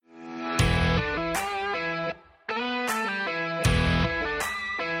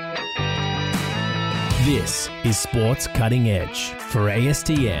This is Sports Cutting Edge for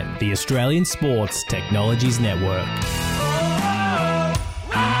ASTN, the Australian Sports Technologies Network.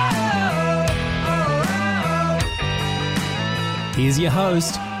 Here's your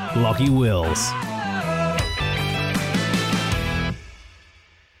host, Lockie Wills.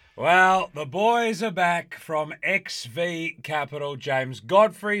 Well, the boys are back from XV Capital. James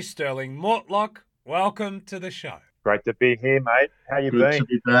Godfrey, Stirling Mortlock, welcome to the show. Great to be here, mate. How you Good been? to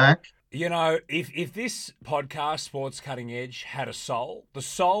be back. You know, if this podcast, Sports Cutting Edge, had a soul, the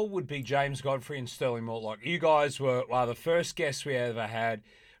soul would be James Godfrey and Stirling Mortlock. You guys were the first guests we ever had,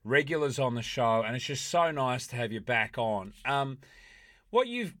 regulars on the show, and it's just so nice to have you back on. What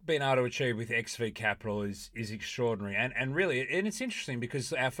you've been able to achieve with XV Capital is extraordinary. And really, and it's interesting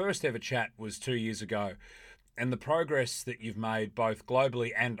because our first ever chat was 2 years ago, and the progress that you've made both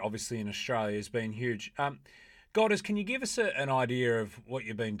globally and obviously in Australia has been huge. Goddess, can you give us an idea of what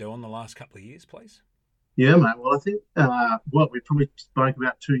you've been doing the last couple of years, please? Yeah, mate. Well, I think what we probably spoke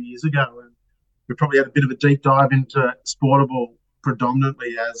about 2 years ago, and we probably had a bit of a deep dive into Sportable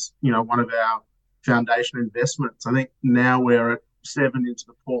predominantly as, one of our foundation investments. I think now we're at 7 into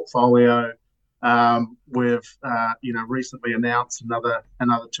the portfolio. We've, recently announced another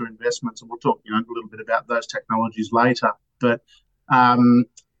 2 investments, and we'll talk, a little bit about those technologies later. But,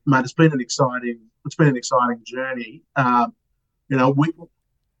 mate, it's been an exciting journey.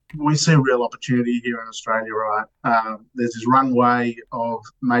 We see a real opportunity here in Australia, right? There's this runway of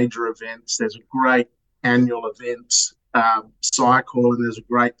major events. There's a great annual events cycle, and there's a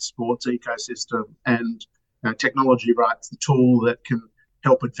great sports ecosystem. And technology, right, it's the tool that can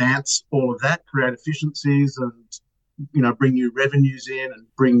help advance all of that, create efficiencies, and bring new revenues in and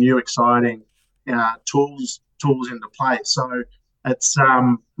bring new exciting tools into play. So it's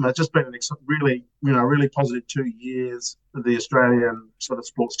just been really positive 2 years. The Australian sort of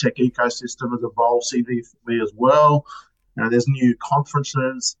sports tech ecosystem has evolved significantly as well. There's new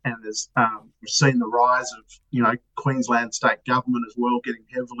conferences, and we've seen the rise of Queensland state government as well getting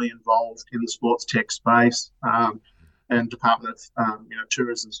heavily involved in the sports tech space, and Department of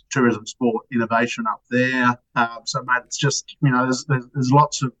Tourism, Sport, Innovation up there. So, mate, it's just there's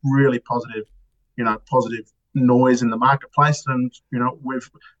lots of really positive noise in the marketplace, and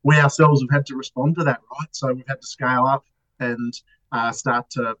we ourselves have had to respond to that, right? So we've had to scale up and start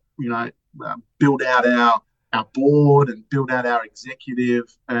to build out our board and build out our executive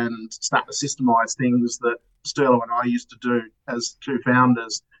and start to systemize things that Sterlo and I used to do as 2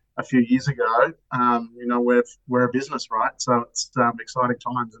 founders a few years ago. We're a business, right? So it's exciting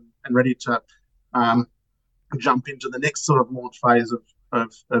times and ready to jump into the next sort of launch phase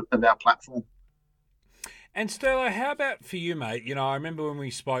of our platform. And Sterlo, how about for you, mate? I remember when we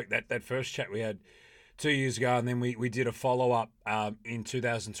spoke that first chat we had 2 years ago, and then we did a follow-up in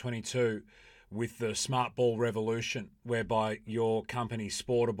 2022 with the Smart Ball Revolution, whereby your company,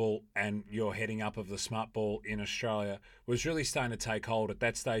 Sportable, and your heading up of the Smart Ball in Australia was really starting to take hold. At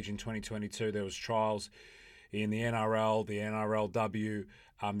that stage in 2022, there was trials in the NRL, the NRLW,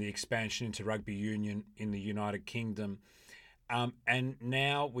 the expansion into rugby union in the United Kingdom. And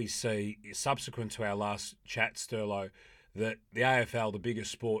now we see, subsequent to our last chat, Sterlo, that the AFL, the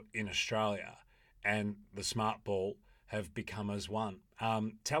biggest sport in Australia, and the Smart Ball have become as one.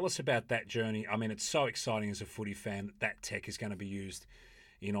 Tell us about that journey. I mean, it's so exciting as a footy fan that tech is going to be used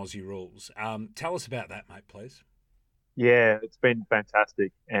in Aussie rules. Tell us about that, mate, please. Yeah, it's been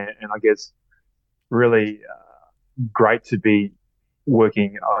fantastic, and I guess really great to be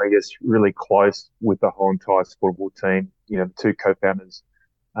working, really close with the whole entire Sportable team. The 2 co-founders,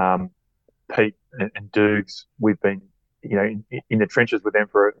 Pete and Dukes. We've been, in the trenches with them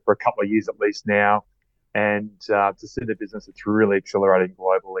for a couple of years at least now. And to see the business, it's really accelerating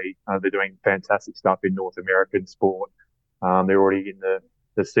globally. They're doing fantastic stuff in North American sport. They're already in the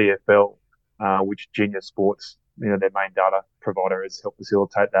CFL, which Genius Sports, their main data provider, has helped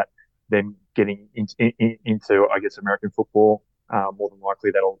facilitate that. Them getting into American football. More than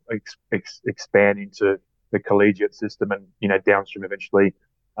likely that'll expand into the collegiate system and, downstream eventually,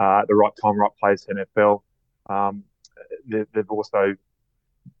 the right time, right place, NFL. They've also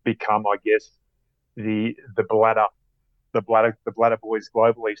become, the bladder boys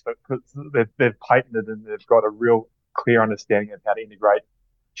globally. So they've patented and they've got a real clear understanding of how to integrate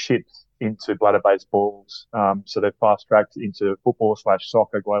chips into bladder-based balls. So they've fast-tracked into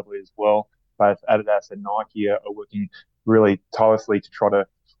football/soccer globally as well. Both Adidas and Nike are working really tirelessly to try to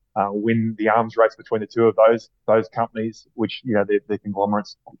win the arms race between the two of those companies, which they're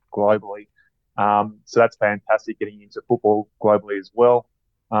conglomerates globally. So that's fantastic, getting into football globally as well.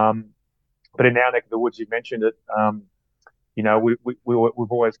 But in our neck of the woods, you mentioned it.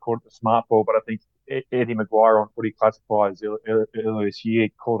 We've always called it the Smart Ball, but I think Eddie McGuire on Footy Classifiers earlier this year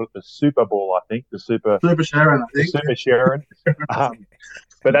called it the Super Ball, I think, Super Sharon, I the think. Super Sharon.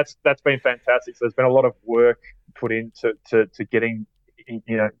 But that's been fantastic. So there's been a lot of work put into to getting,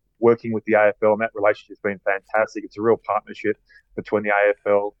 working with the AFL, and that relationship's been fantastic. It's a real partnership between the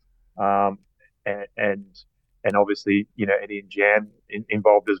AFL and obviously Eddie and Jam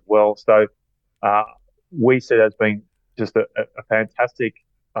involved as well. So we see it as being just a fantastic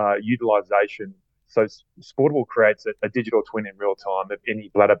utilization. So Sportable creates a digital twin in real time of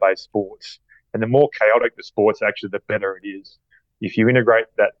any bladder-based sports, and the more chaotic the sports, actually, the better it is. If you integrate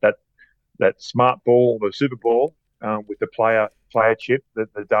that smart ball, the Super Ball, with the player chip, the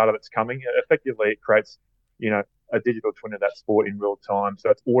data that's coming, effectively it creates, a digital twin of that sport in real time. So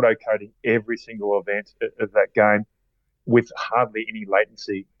it's auto-coding every single event of that game with hardly any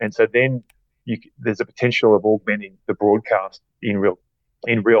latency. And so then there's a potential of augmenting the broadcast in real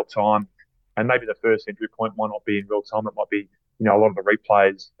time. And maybe the first entry point might not be in real time. It might be, a lot of the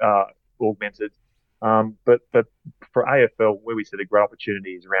replays augmented. But for AFL, where we see the great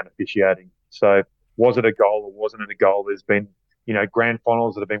opportunity is around officiating. So was it a goal or wasn't it a goal? There's been, grand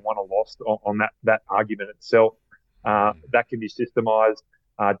finals that have been won or lost on that argument itself. That can be systemised.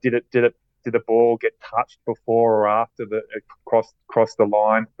 Did the ball get touched before or after cross the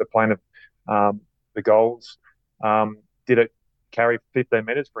line, the plane of the goals? Did it carry 15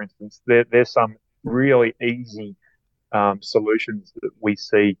 minutes, for instance? There's some really easy solutions that we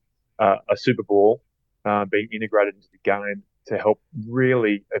see a Super Bowl being integrated into the game to help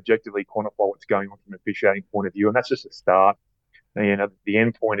really objectively quantify what's going on from an officiating point of view. And that's just a start. The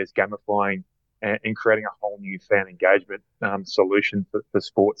end point is gamifying and creating a whole new fan engagement solution for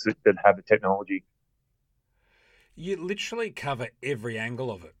sports that have the technology. You literally cover every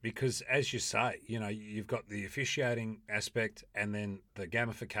angle of it because, as you say, you've got the officiating aspect and then the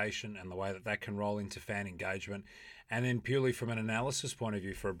gamification and the way that can roll into fan engagement. And then purely from an analysis point of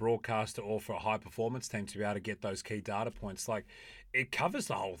view for a broadcaster or for a high-performance team to be able to get those key data points, it covers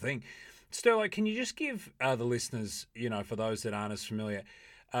the whole thing. Sterling, can you just give the listeners, for those that aren't as familiar,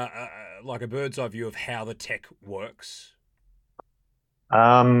 like a bird's eye view of how the tech works?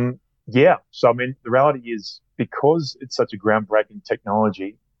 Yeah. So, the reality is, because it's such a groundbreaking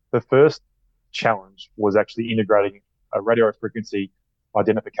technology, the first challenge was actually integrating a radio frequency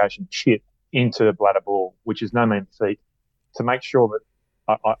identification chip into the bladder ball, which is no mean feat, to make sure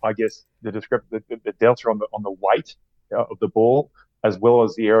that I guess the delta on the weight of the ball, as well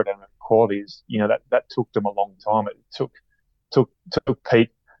as the aerodynamic qualities, that took them a long time. It took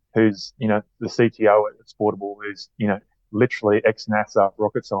Pete, who's the CTO at Sportable, who's literally ex-NASA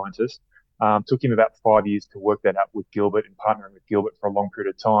rocket scientist. Took him about 5 years to work that out with Gilbert and partnering with Gilbert for a long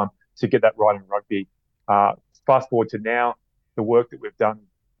period of time to get that right in rugby. Fast forward to now, the work that we've done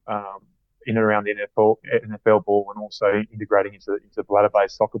in and around the NFL ball, and also integrating into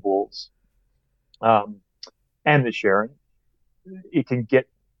bladder-based soccer balls, and the sharing, it can get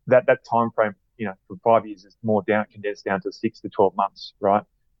that time frame. For 5 years is more condensed down to 6 to 12 months, right?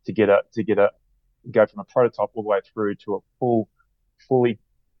 To go from a prototype all the way through to a fully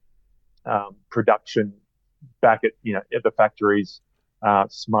production back at the factories,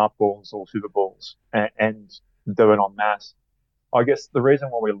 smart balls or Super Balls, and do it en masse. I guess the reason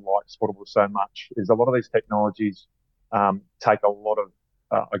why we like Sportable so much is a lot of these technologies take a lot of,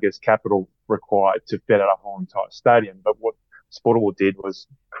 capital required to fit out a whole entire stadium. But what Sportable did was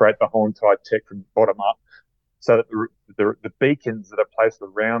create the whole entire tech from bottom up, so that the beacons that are placed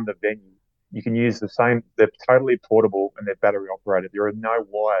around the venue, you can use the same. They're totally portable and they're battery operated. There are no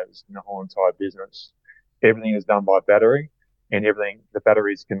wires in the whole entire business. Everything is done by battery, and the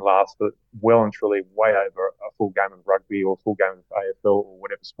batteries can last for well and truly way over a full game of rugby or a full game of AFL or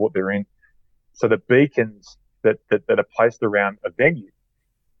whatever sport they're in. So the beacons that are placed around a venue,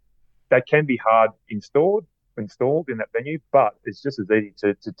 they can be hard installed in that venue, but it's just as easy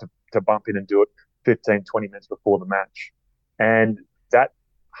to bump in and do it 15, 20 minutes before the match. And that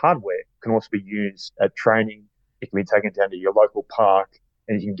hardware can also be used at training. It can be taken down to your local park,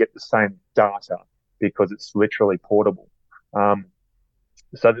 and you can get the same data because it's literally portable.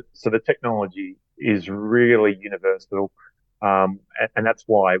 So the technology is really universal, and that's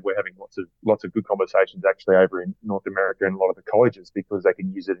why we're having lots of good conversations actually over in North America and a lot of the colleges, because they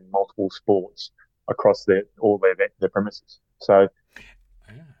can use it in multiple sports across all their premises. So,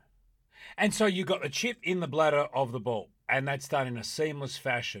 yeah. And so you got the chip in the bladder of the ball, and that's done in a seamless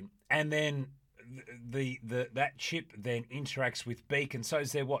fashion, and then that chip then interacts with beacons. So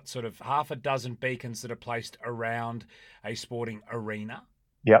is there sort of half a dozen beacons that are placed around a sporting arena?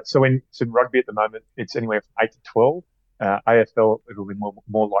 Yeah. So in rugby at the moment, it's anywhere from 8 to 12. AFL, it'll be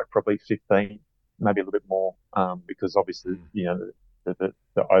more like probably 15. maybe a little bit more because obviously, the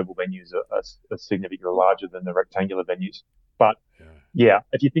oval venues are significantly larger than the rectangular venues. But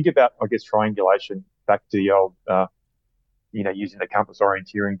if you think about, I guess, triangulation back to the old, using the compass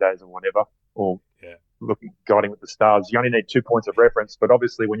orienteering days or whatever, or guiding with the stars, you only need 2 points of reference. But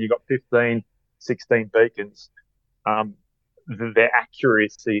obviously, when you've got 15, 16 beacons, the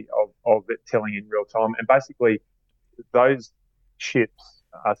accuracy of it telling in real time, and basically those chips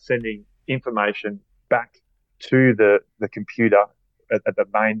are sending information back to the computer at the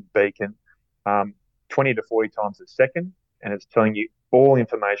main beacon 20 to 40 times a second, and it's telling you all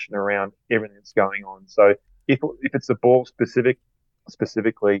information around everything that's going on. So if it's the ball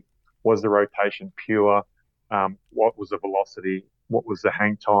specifically, was the rotation pure? What was the velocity? What was the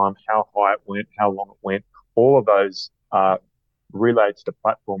hang time? How high it went? How long it went? All of those are relayed to the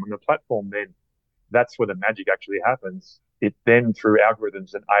platform, and the platform then, that's where the magic actually happens. It then, through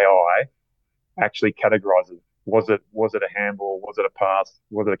algorithms and AI, actually categorizes. Was it a handball? Was it a pass?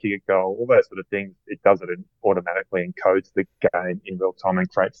 Was it a kick at goal? All those sort of things. It does it automatically, encodes the game in real time and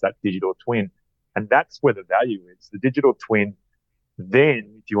creates that digital twin. And that's where the value is. The digital twin,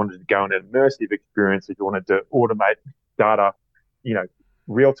 then, if you wanted to go in an immersive experience, if you wanted to automate data,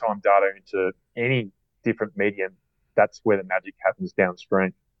 real-time data into any different medium, that's where the magic happens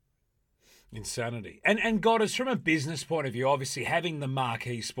downstream. Insanity. And Goddess, from a business point of view, obviously having the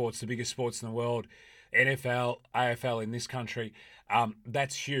marquee sports, the biggest sports in the world, NFL, AFL in this country,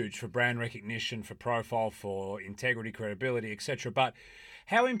 that's huge for brand recognition, for profile, for integrity, credibility, etc. But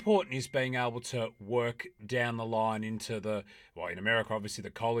how important is being able to work down the line into in America, obviously the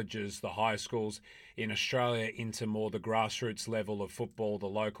colleges, the high schools, in Australia into more the grassroots level of football, the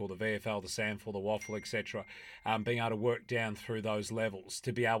local, the VFL, the SANFL, the WAFL, etc., being able to work down through those levels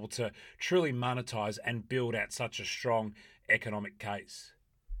to be able to truly monetize and build out such a strong economic case?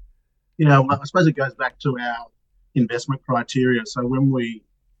 I suppose it goes back to our investment criteria. So when we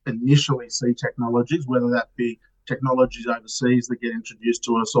initially see technologies, whether that be technologies overseas that get introduced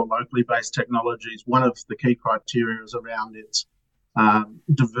to us or locally based technologies, one of the key criteria is around its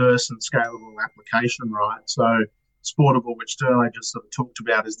diverse and scalable application, right? So Sportable, which Stirling just sort of talked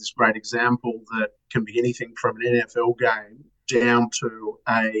about, is this great example that can be anything from an NFL game down to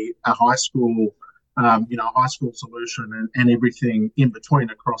a high school high school solution and everything in between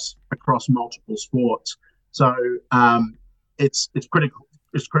across multiple sports. So it's critical.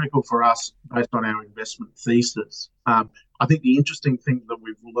 It's critical for us based on our investment thesis. I think the interesting thing that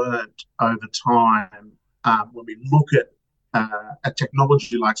we've learned over time when we look at a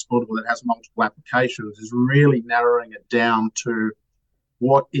technology like Sportable that has multiple applications is really narrowing it down to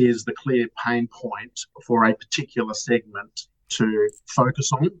what is the clear pain point for a particular segment to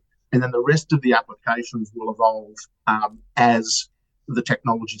focus on. And then the rest of the applications will evolve as the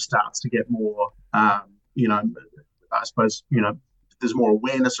technology starts to get more, I suppose, there's more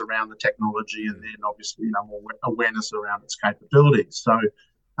awareness around the technology, and then obviously, more awareness around its capabilities. So,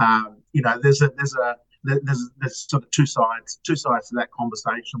 there's sort of two sides to that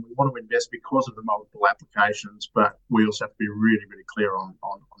conversation. We want to invest because of the multiple applications, but we also have to be really, really clear on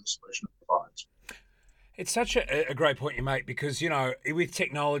the solution it provides. It's such a great point you make because, with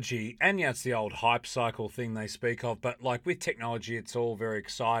technology, and it's the old hype cycle thing they speak of, but like with technology, it's all very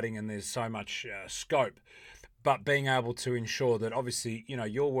exciting and there's so much scope. But being able to ensure that obviously,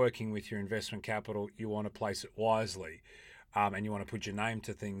 you're working with your investment capital, you want to place it wisely, and you want to put your name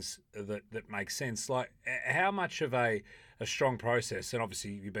to things that make sense. Like how much of a strong process, and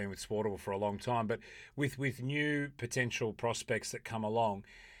obviously you've been with Sportable for a long time, but with new potential prospects that come along,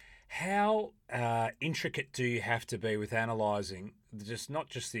 how intricate do you have to be with analysing not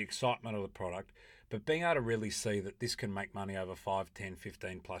just the excitement of the product, but being able to really see that this can make money over 5, 10,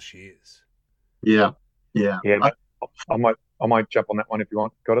 15 plus years? Yeah. I might jump on that one if you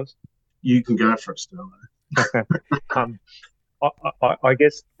want, Goddess. You can go for it, Sterling. I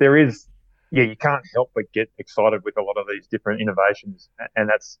guess there is, you can't help but get excited with a lot of these different innovations, and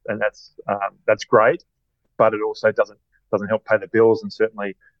that's great, but it also doesn't help pay the bills. And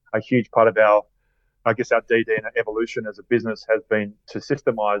certainly a huge part of our DD and our evolution as a business has been to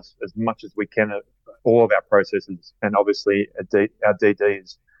systemize as much as we can all of our processes, and obviously our DD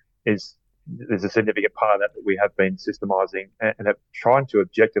is there's a significant part of that we have been systemizing and have trying to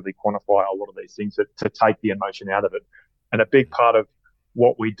objectively quantify a lot of these things to take the emotion out of it. And a big part of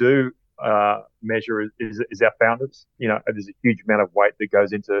what we do measure is our founders. There's a huge amount of weight that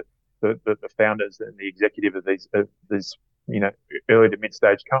goes into the founders and the executive of these early to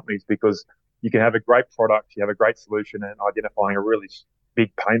mid-stage companies, because you can have a great product, you have a great solution and identifying a really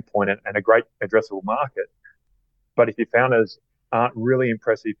big pain point and a great addressable market. But if your founders aren't really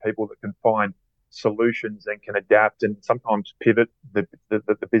impressive people that can find solutions and can adapt and sometimes pivot the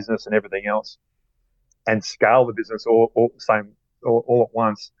business and everything else and scale the business all at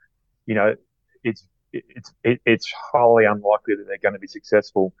once, you know, it's highly unlikely that they're going to be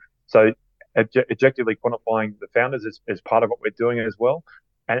successful. So objectively quantifying the founders is part of what we're doing as well.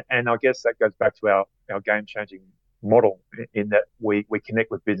 And I guess that goes back to our game-changing model in that we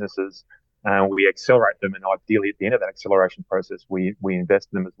connect with businesses, we accelerate them, and ideally at the end of that acceleration process, we invest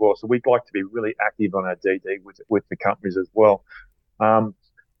in them as well. So we'd like to be really active on our DD with the companies as well.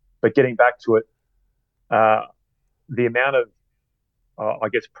 But getting back to it, the amount of, I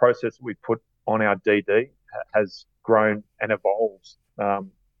guess, process we put on our DD has grown and evolved,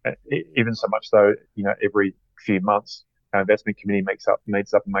 even so much so, you know, every few months, our investment committee meets up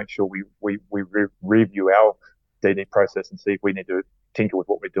and makes sure we review our DD process and see if we need to tinker with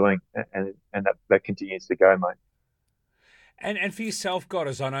what we're doing, and that continues to go, mate. And for yourself,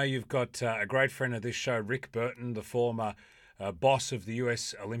 Godders, I know you've got a great friend of this show, Rick Burton, the former boss of the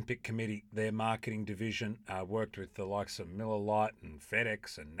US Olympic Committee, their marketing division, worked with the likes of Miller Lite and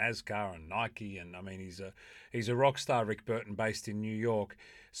FedEx and NASCAR and Nike, and I mean he's a rock star, Rick Burton, based in New York.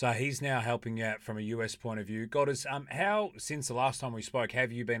 So he's now helping out from a US point of view. Godders, how, since the last time we spoke,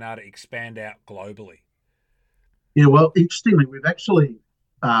 have you been able to expand out globally? Yeah, well, interestingly, we've actually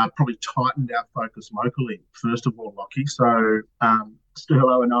probably tightened our focus locally, first of all, Lockie. So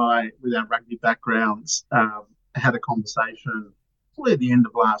Sterlo and I, with our rugby backgrounds, had a conversation probably at the end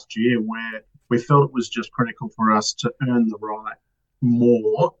of last year where we felt it was just critical for us to earn the right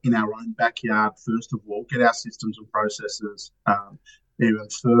more in our own backyard, first of all, get our systems and processes even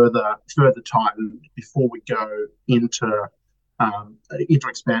further tightened before we go into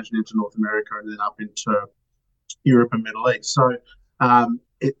expansion into North America and then up into Europe and Middle East. So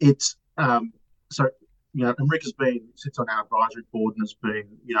you know, and Rick sits on our advisory board and has been,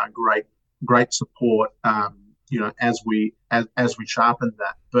 you know, great support, you know, as we sharpen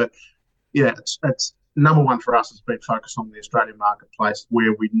that. But yeah, it's number one for us has been focused on the Australian marketplace,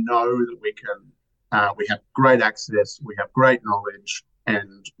 where we know that we have great access, we have great knowledge,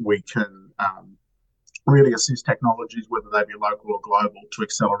 and we can really assist technologies, whether they be local or global, to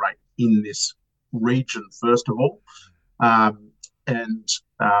accelerate in this region, first of all.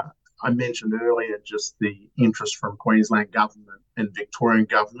 I mentioned earlier just the interest from Queensland government and Victorian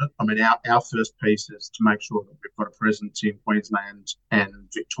government. I mean, our first piece is to make sure that we've got a presence in Queensland and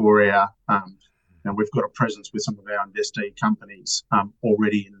Victoria. And we've got a presence with some of our investee companies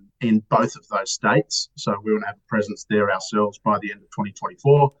already in both of those states. So we want to have a presence there ourselves by the end of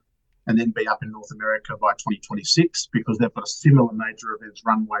 2024, and then be up in North America by 2026, because they've got a similar major events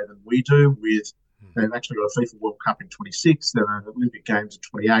runway than we do. They've actually got a FIFA World Cup in 26, there are Olympic Games in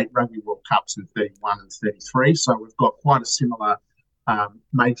 28, Rugby World Cups in 31 and 33. So we've got quite a similar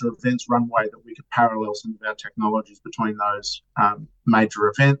major events runway that we could parallel some of our technologies between those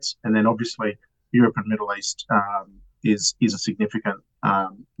major events. And then obviously Europe and Middle East is a significant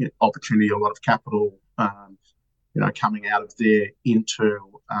opportunity, a lot of capital coming out of there into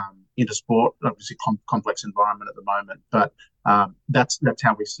sport. Obviously complex environment at the moment, but that's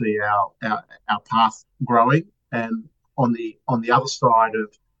how we see our path growing. And on the other side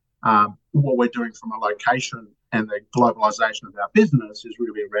of what we're doing from a location and the globalization of our business is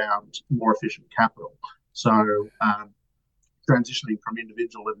really around more efficient capital. So transitioning from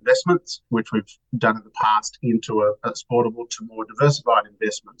individual investments, which we've done in the past, into a Sportable, to more diversified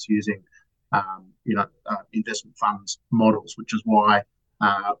investments using investment funds models, which is why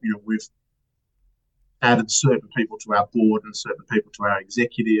we've added certain people to our board and certain people to our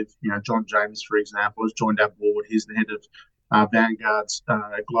executive. John James, for example, has joined our board. He's the head of Vanguard's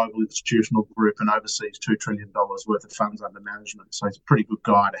global institutional group and oversees $2 trillion worth of funds under management. So he's a pretty good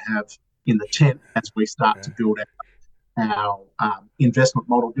guy to have in the tent as we start to build our investment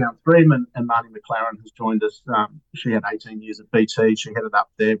model downstream. And Marnie McLaren has joined us. She had 18 years at BT. She headed up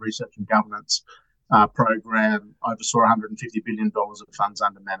their research and governance program, oversaw $150 billion of funds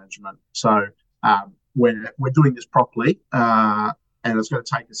under management. So we're doing this properly, and it's going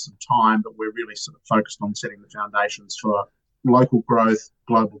to take us some time, but we're really sort of focused on setting the foundations for local growth,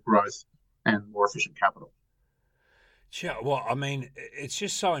 global growth, and more efficient capital. Yeah, well, I mean, it's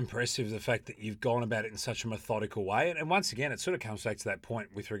just so impressive, the fact that you've gone about it in such a methodical way. And once again, it sort of comes back to that point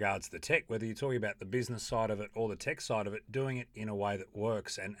with regards to the tech, whether you're talking about the business side of it or the tech side of it, doing it in a way that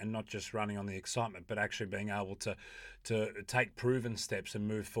works and not just running on the excitement, but actually being able to take proven steps and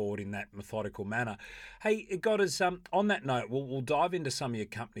move forward in that methodical manner. Hey, Godders, on that note, we'll dive into some of your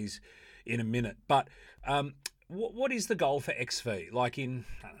companies in a minute, but what is the goal for XV? Like in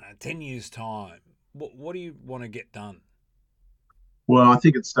 10 years' time? What do you want to get done? Well, I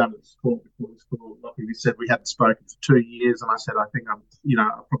think it started at school before school. Like you said, we hadn't spoken for 2 years, and I said I think I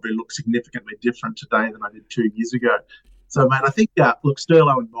probably look significantly different today than I did 2 years ago. So, mate, I think look,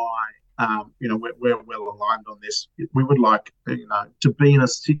 Sterlo and I, we're well aligned on this. We would like, to be in a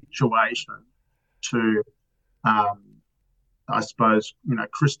situation to, I suppose,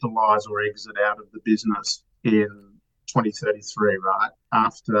 crystallise or exit out of the business in 2033, right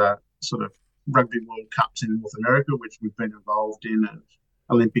after sort of Rugby World Cups in North America, which we've been involved in, and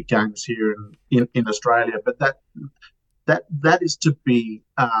Olympic Games here in Australia. But that is to be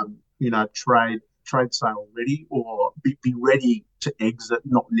trade sale ready, or be ready to exit,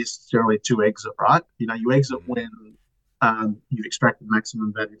 not necessarily to exit, right? You exit when you've extracted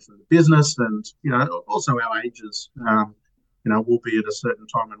maximum value from the business, and also our ages. We'll be at a certain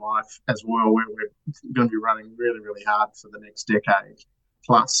time in life as well where we're going to be running really, really hard for the next decade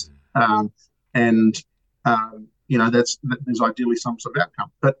plus. There's ideally some sort of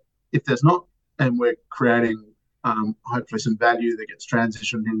outcome. But if there's not, and we're creating hopefully some value that gets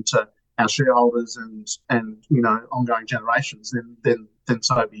transitioned into our shareholders and ongoing generations, then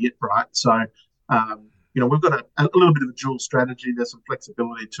so be it, right? So we've got a little bit of a dual strategy. There's some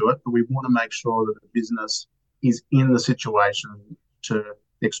flexibility to it, but we want to make sure that the business is in the situation to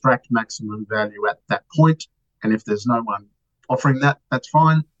extract maximum value at that point. And if there's no one offering that, that's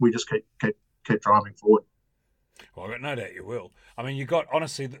fine. We just keep driving forward. Well, I've got no doubt you will. I mean, you got,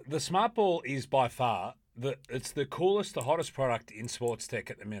 honestly, the Smart Ball is by far it's the coolest, the hottest product in sports tech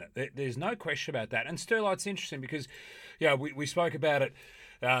at the minute. There's no question about that. And Sterlo, it's interesting because, we spoke about it.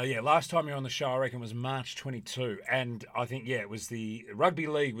 Last time you were on the show, I reckon, was March 22. And I think, it was the Rugby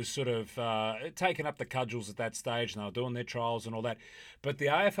League was sort of taking up the cudgels at that stage, and they were doing their trials and all that. But the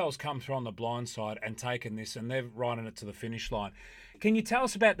AFL's come through on the blind side and taken this, and they're riding it to the finish line. Can you tell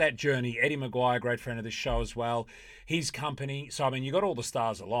us about that journey? Eddie McGuire, great friend of this show as well, his company. So, I mean, you got all the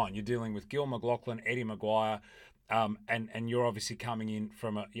stars aligned. You're dealing with Gil McLachlan, Eddie McGuire, and you're obviously coming in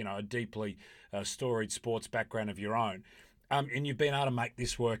from a deeply storied sports background of your own. And you've been able to make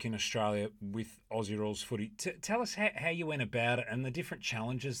this work in Australia with Aussie Rules Footy. Tell us how you went about it and the different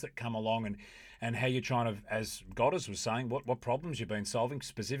challenges that come along, and how you're trying to, as Goddard was saying, what problems you've been solving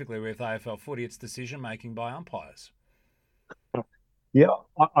specifically with AFL Footy. It's decision-making by umpires. Yeah,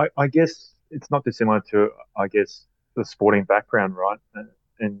 I guess it's not dissimilar to, the sporting background, right?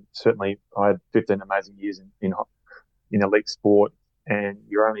 And certainly I had 15 amazing years in elite sport, and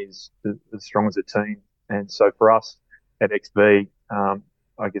you're only as strong as a team. And so for us at XV, God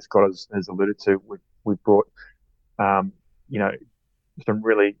has alluded to, we've brought, some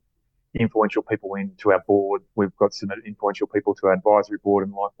really influential people into our board. We've got some influential people to our advisory board,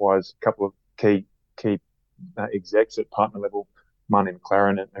 and likewise a couple of key execs at partner level. Marnie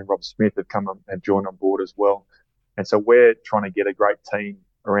McLaren and Rob Smith have joined on board as well. And so we're trying to get a great team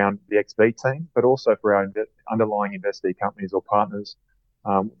around the XV team, but also for our underlying investee companies or partners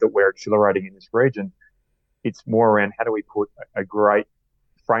that we're accelerating in this region. It's more around how do we put a great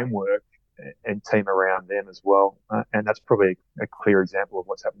framework and team around them as well. And that's probably a clear example of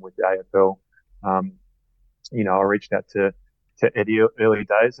what's happened with the AFL. I reached out to Eddie early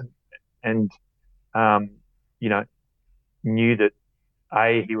days and knew that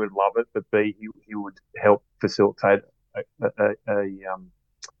A, he would love it, but B, he would help facilitate the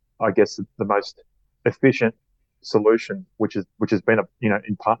most efficient solution, which has been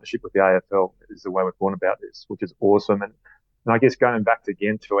in partnership with the AFL is the way we've gone about this, which is awesome. And I guess going back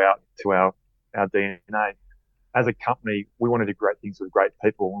again to our DNA as a company, we want to do great things with great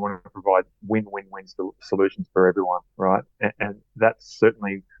people. We want to provide win-win-win solutions for everyone, right? And that's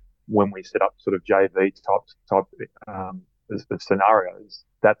certainly when we set up sort of JV type of scenarios.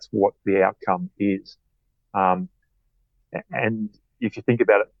 That's what the outcome is. And if you think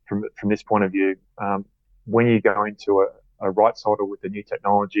about it from this point of view, when you go into a rights holder with a new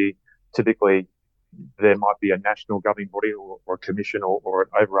technology, typically there might be a national governing body or a commission or an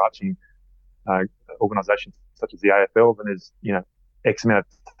overarching organisation such as the AFL, and there's X amount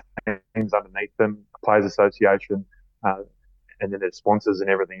of teams underneath them, players association, and then there's sponsors and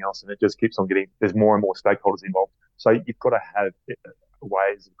everything else, and it just keeps on there's more and more stakeholders involved. So you've got to have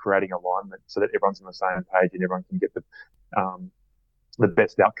ways of creating alignment so that everyone's on the same page and everyone can get the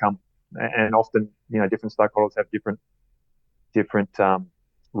best outcome. And often, different stakeholders have different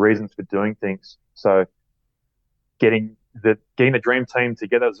reasons for doing things. So getting the dream team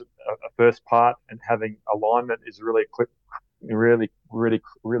together is a first part, and having alignment is really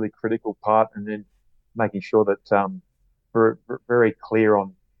critical part, and then making sure that we're very clear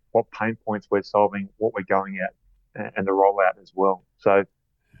on what pain points we're solving, what we're going at, and the rollout as well. So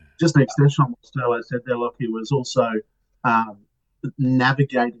just an extension on what Sterlo said there, Lockie, was also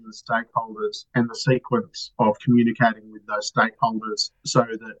navigating the stakeholders and the sequence of communicating with those stakeholders so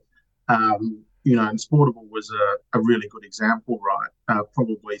that, and Sportable was a really good example, right?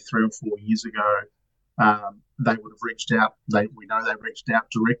 Probably 3 or 4 years ago, they would have reached out. We know they reached out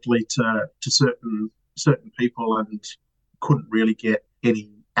directly to certain people and couldn't really get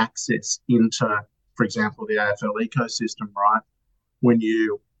any access into, for example, the AFL ecosystem, right? When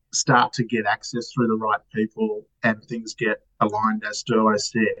you start to get access through the right people and things get aligned, as Sterlo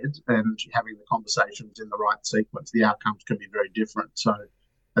said, and having the conversations in the right sequence, the outcomes can be very different. So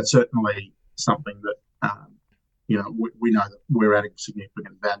that's certainly something that, we know that we're adding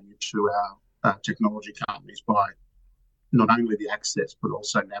significant value to our technology companies by not only the access, but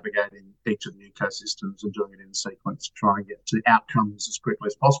also navigating each of the ecosystems and doing it in sequence to try and get to outcomes as quickly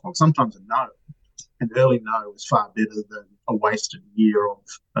as possible. Sometimes an early no is far better than a wasted year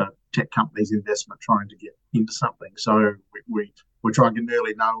of tech companies' investment trying to get into something. So we try and get an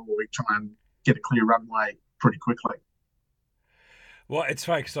early no, or we try and get a clear runway pretty quickly. Well, it's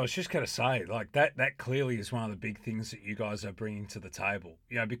funny because I was just going to say, like, that clearly is one of the big things that you guys are bringing to the table,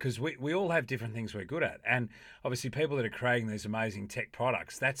 because we all have different things we're good at. And obviously people that are creating these amazing tech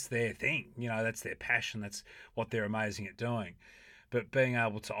products, that's their thing, that's their passion. That's what they're amazing at doing. But being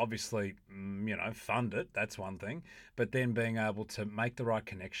able to obviously, fund it, that's one thing. But then being able to make the right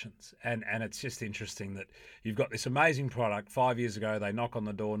connections. And it's just interesting that you've got this amazing product. 5 years ago, they knock on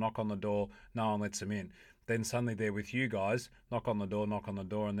the door, no one lets them in. Then suddenly they're with you guys, knock on the door,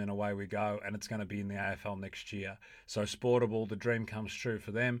 and then away we go. And it's going to be in the AFL next year. So Sportable, the dream comes true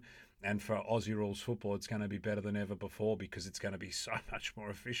for them. And for Aussie rules football, it's going to be better than ever before because it's going to be so much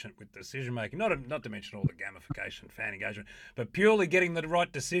more efficient with decision making. Not to mention all the gamification, fan engagement, but purely getting the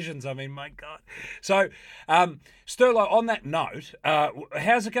right decisions. I mean, my God. So, Sterlo, on that note,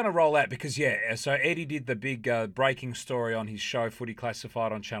 how's it going to roll out? Because so Eddie did the big breaking story on his show, Footy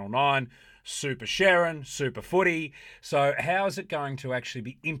Classified on Channel 9. Super Sharon, Super Footy. So how is it going to actually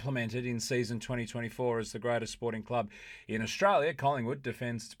be implemented in season 2024 as the greatest sporting club in Australia, Collingwood,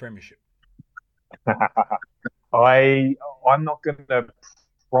 defends its premiership? I'm not going to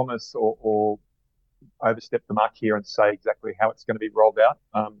promise or overstep the mark here and say exactly how it's going to be rolled out.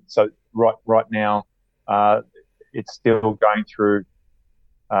 So right now, it's still going through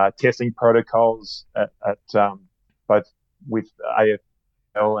testing protocols at both with AFL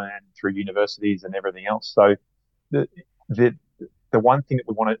and through universities and everything else. So the one thing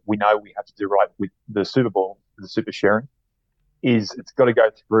that we know we have to do right with the Super Bowl, the Super Sharing, is it's got to go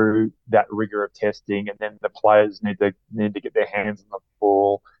through that rigor of testing, and then the players need to get their hands on the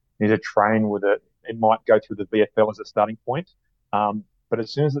ball, need to train with it. It might go through the VFL as a starting point, but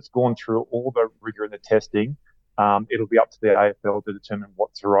as soon as it's gone through all the rigor and the testing, it'll be up to the AFL to determine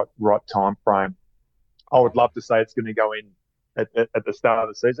what's the right time frame. I would love to say it's going to go in at the start of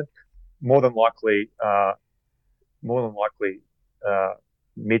the season. More than likely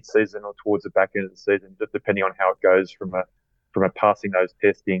mid-season or towards the back end of the season, depending on how it goes from a passing those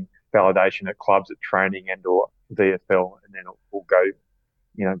testing, validation at clubs, at training and or VFL, and then it will go,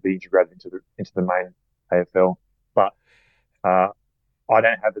 be integrated into the main AFL. But I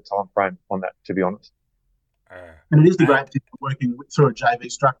don't have the time frame on that, to be honest. And it is the great thing working through a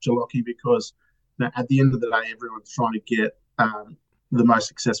JV structure, Lockie, because at the end of the day, everyone's trying to get the most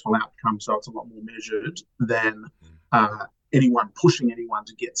successful outcome, so it's a lot more measured than anyone pushing anyone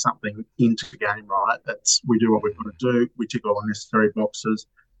to get something into the game, right? We do what we've got to do, we tick all the necessary boxes,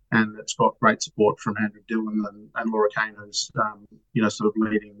 and it's got great support from Andrew Dillon and Laura Kane, who's sort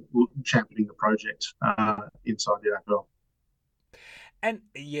of championing the project inside the AFL. And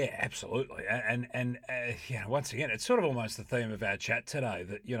yeah, absolutely. And once again, it's sort of almost the theme of our chat today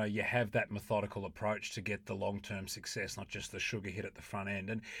that, you have that methodical approach to get the long-term success, not just the sugar hit at the front end.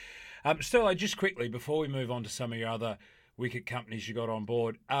 And Sterlo, just quickly, before we move on to some of your other wicket companies you got on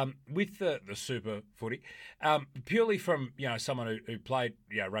board, with the Super Footy, purely from, someone who played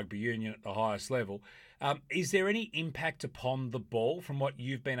rugby union at the highest level, is there any impact upon the ball from what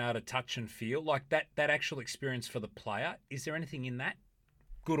you've been able to touch and feel? Like that actual experience for the player, is there anything in that?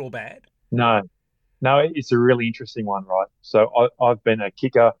 Good or bad? No, it's a really interesting one, right? So I've been a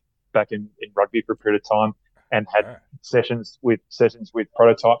kicker back in rugby for a period of time and had sessions with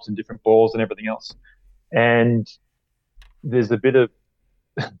prototypes and different balls and everything else. And there's a bit of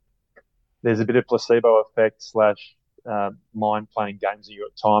placebo effect / mind playing games with you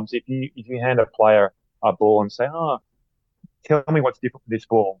at times. If you hand a player a ball and say, tell me what's different with this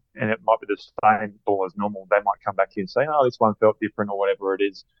ball, and it might be the same ball as normal, they might come back to you and say, this one felt different or whatever it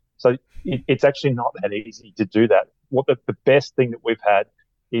is. So it's actually not that easy to do that. What the best thing that we've had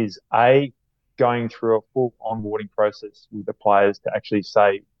is go going through a full onboarding process with the players to actually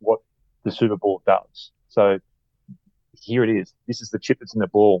say what the Super Ball does. So here it is. This is the chip that's in the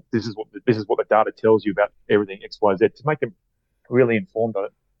ball. This is what the data tells you about everything X, Y, Z, to make them really informed on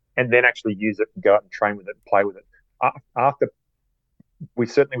it, and then actually use it and go out and train with it and play with it. After we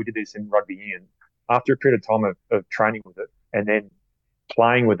did this in rugby union, after a period of time of training with it and then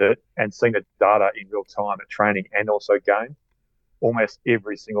playing with it and seeing the data in real time at training and also game, almost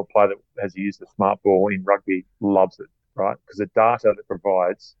every single player that has used the smart ball in rugby loves it, right? Because the data that it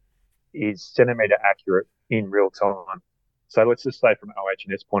provides is centimetre accurate in real time. So let's just say from an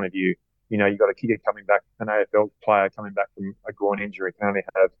OH&S point of view, you've got a kicker coming back, an AFL player coming back from a groin injury can only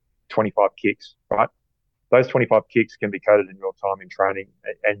have 25 kicks, right? Those 25 kicks can be coded in real time in training,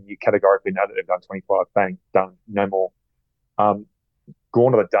 and you categorically know that they've done 25, bang, done, no more.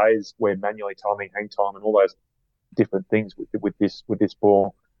 Gone are the days where manually timing, hang time, and all those different things with this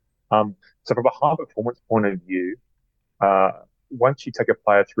ball. So from a high performance point of view, once you take a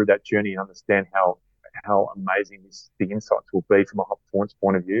player through that journey and understand how amazing the insights will be from a high performance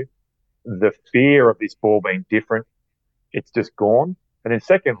point of view, the fear of this ball being different, it's just gone. And then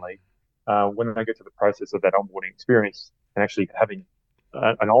secondly, when they get to the process of that onboarding experience and actually having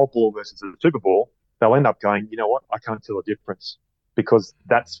an old ball versus a Super Ball, they'll end up going, you know what, I can't tell a difference, because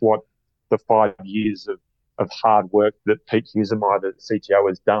that's what the 5 years of hard work that Pete Husemeyer, the CTO,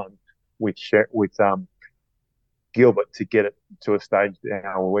 has done with Gilbert to get it to a stage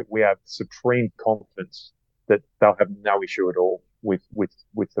now where we have supreme confidence that they'll have no issue at all with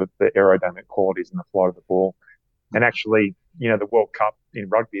the aerodynamic qualities and the flight of the ball. And actually, the World Cup in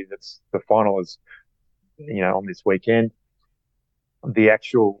rugby, that's the final is, on this weekend. The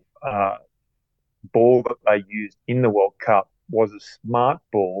actual ball that they used in the World Cup was a smart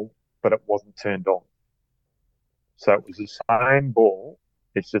ball, but it wasn't turned on. So it was the same ball.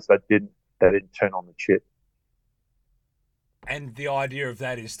 It's just they didn't turn on the chip. And the idea of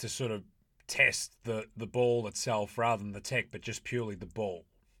that is to sort of test the ball itself rather than the tech, but just purely the ball.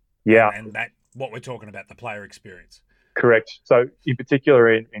 Yeah. And that what we're talking about, the player experience. Correct. So in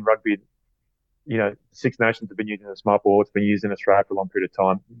particular in rugby, Six Nations have been using the smart ball. It's been used in Australia for a long period of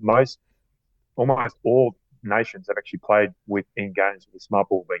time. Almost all nations have actually played in games with the smart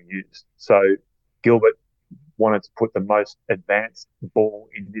ball being used. So Gilbert wanted to put the most advanced ball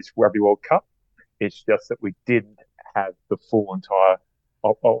in this Rugby World Cup. It's just that we didn't have the full entire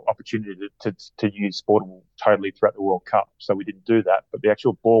opportunity to use Sportable totally throughout the World Cup. So we didn't do that. But the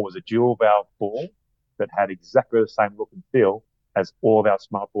actual ball was a dual valve ball that had exactly the same look and feel as all of our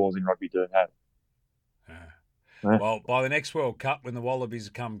smart balls in rugby do have. Well, by the next World Cup, when the Wallabies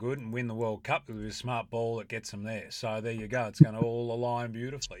come good and win the World Cup, there'll be a smart ball that gets them there. So there you go. It's going to all align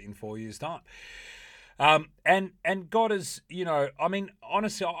beautifully in 4 years' time. And God is,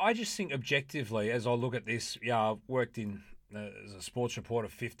 honestly, I just think objectively, as I look at this, I've worked as a sports reporter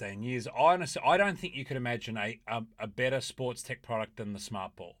 15 years. I don't think you could imagine a better sports tech product than the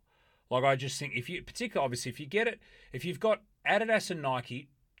smart ball. Like, I just think if you get it, if you've got Adidas and Nike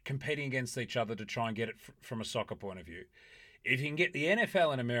competing against each other to try and get it from a soccer point of view, if you can get the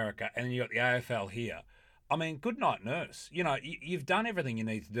NFL in America and then you got the AFL here, good night, nurse. You've done everything you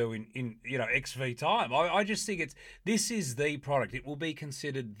need to do in XV time. I just think this is the product. It will be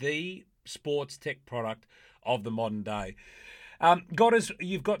considered the sports tech product of the modern day.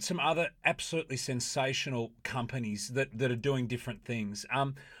 You've got some other absolutely sensational companies that are doing different things. I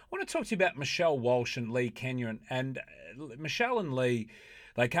want to talk to you about Michelle Walsh and Lee Kenyon. And Michelle and Lee,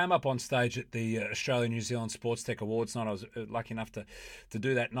 they came up on stage at the Australia-New Zealand Sports Tech Awards night. I was lucky enough to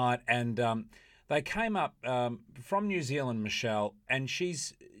do that night. And they came up from New Zealand, Michelle, and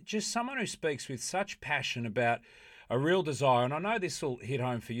she's just someone who speaks with such passion about a real desire. And I know this will hit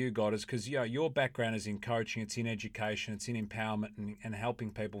home for you, Godders, because your background is in coaching, it's in education, it's in empowerment and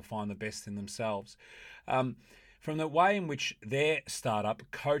helping people find the best in themselves. From the way in which their startup,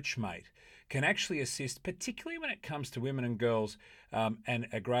 CoachMate, can actually assist, particularly when it comes to women and girls, and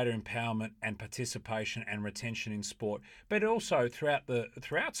a greater empowerment and participation and retention in sport, but also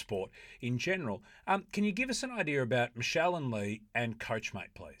throughout sport in general. Can you give us an idea about Michelle and Lee and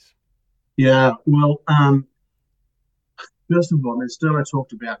CoachMate, please? Yeah, well, first of all, Stella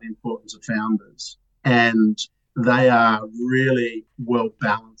talked about the importance of founders, and they are really well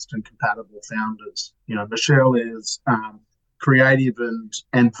balanced and compatible founders. Michelle is creative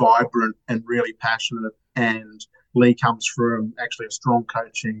and vibrant and really passionate, and Lee comes from actually a strong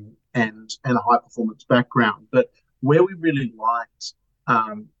coaching and a high performance background. But where we really liked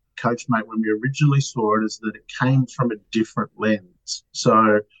CoachMate when we originally saw it is that it came from a different lens.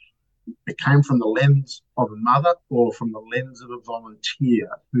 So it came from the lens of a mother or from the lens of a volunteer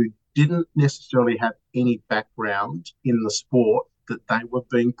who didn't necessarily have any background in the sport, that they were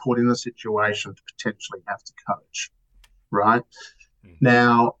being put in a situation to potentially have to coach, right? Mm-hmm.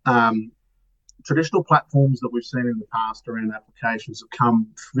 Now, traditional platforms that we've seen in the past around applications have come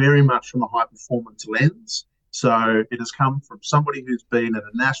very much from a high-performance lens. So it has come from somebody who's been at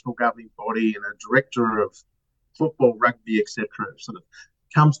a national governing body and a director of football, rugby, etc. Sort of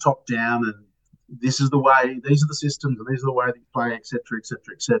comes top down, and this is the way, these are the systems, and these are the way that you play, etc.,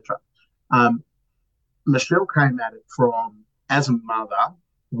 etc., etc. Michelle came at it from, as a mother,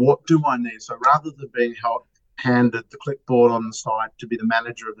 what do I need? So rather than being handed the clipboard on the side to be the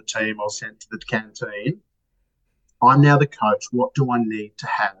manager of the team or sent to the canteen, I'm now the coach. What do I need to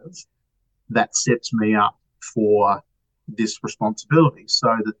have that sets me up for this responsibility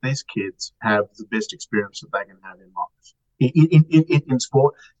so that these kids have the best experience that they can have in life in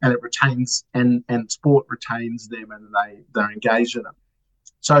sport, and it retains and sport retains them, and they're engaged in it.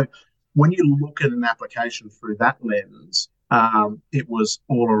 So when you look at an application through that lens, it was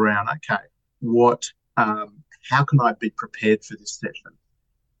all around, okay, how can I be prepared for this session?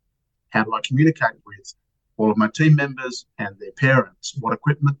 How do I communicate with all of my team members and their parents? What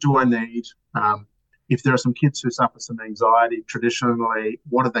equipment do I need? If there are some kids who suffer some anxiety traditionally,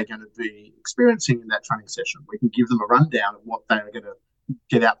 what are they going to be experiencing in that training session? We can give them a rundown of what they're going to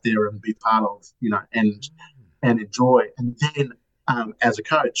get out there and be part of, and enjoy. And then as a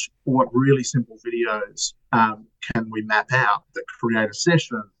coach, what really simple videos can we map out that create a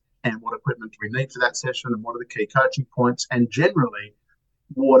session, and what equipment do we need for that session, and what are the key coaching points, and generally,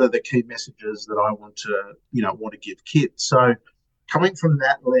 what are the key messages that I want to give kids? So coming from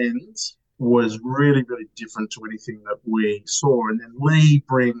that lens was really, really different to anything that we saw. And then Lee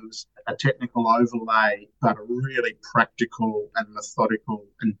brings a technical overlay, but a really practical and methodical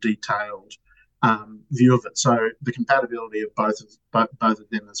and detailed view of it. So the compatibility of both of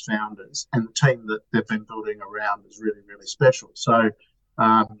them as founders and the team that they've been building around is really, really special. So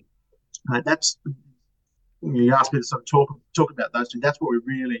that's, you asked me to sort of talk about those two. That's what we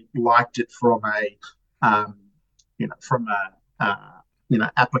really liked it from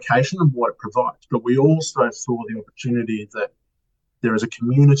application and what it provides. But we also saw the opportunity that there is a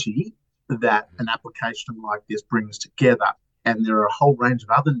community that an application like this brings together, and there are a whole range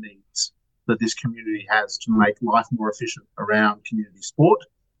of other needs that this community has to make life more efficient around community sport,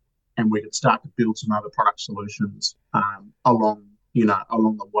 and we could start to build some other product solutions along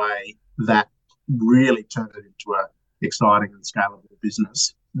the way that really turned it into an exciting and scalable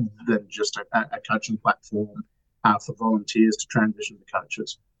business than just a coaching platform for volunteers to transition to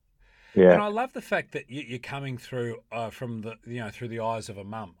coaches. Yeah, and I love the fact that you're coming through from the through the eyes of a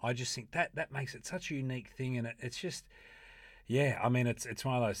mum. I just think that makes it such a unique thing, and it's just, yeah. I mean, it's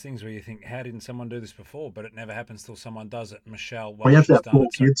one of those things where you think, how didn't someone do this before? But it never happens till someone does it. Michelle, we have to have 4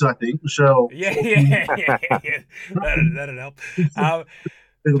 kids, I think. Michelle, yeah. That'd help.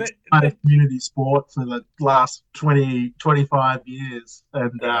 It's been a community sport for the last 20, 25 years,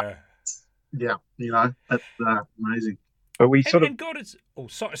 and that's amazing. But we and God is. Oh,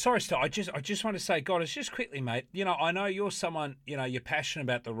 sorry, Stu. I just want to say, God, it's just quickly, mate. I know you're someone. You're passionate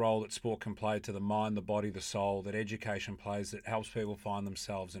about the role that sport can play to the mind, the body, the soul. That education plays, that helps people find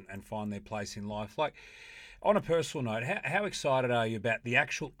themselves and find their place in life. Like, on a personal note, how excited are you about the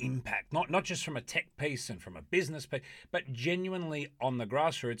actual impact, not just from a tech piece and from a business piece, but genuinely on the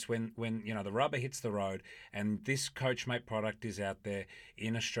grassroots when the rubber hits the road and this CoachMate product is out there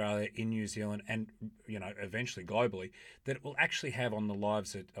in Australia, in New Zealand, and eventually globally, that it will actually have on the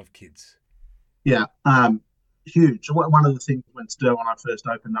lives of kids? Yeah, huge. One of the things when I first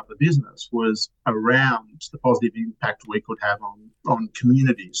opened up the business was around the positive impact we could have on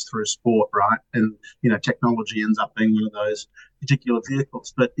communities through sport, right? And technology ends up being one of those particular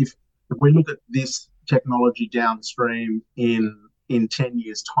vehicles. But if we look at this technology downstream in 10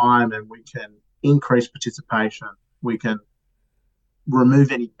 years' time, and we can increase participation, we can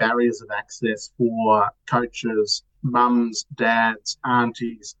remove any barriers of access for coaches, mums, dads,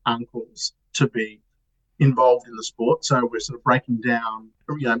 aunties, uncles to be involved in the sport. So we're sort of breaking down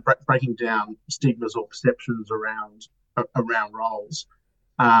stigmas or perceptions around roles,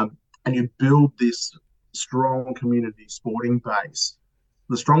 and you build this strong community sporting base.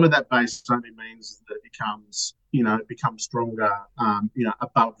 The stronger that base only means that it becomes stronger,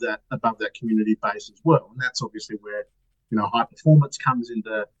 above that community base as well. And that's obviously where high performance comes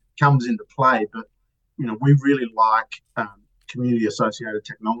into play. But we really like community associated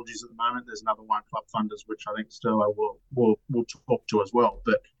technologies at the moment. There's another one, Clubfunders, which I think Stella will talk to as well.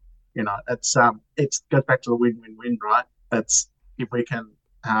 But it goes back to the win-win-win, right? It's if we can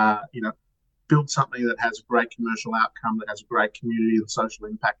build something that has a great commercial outcome, that has a great community and social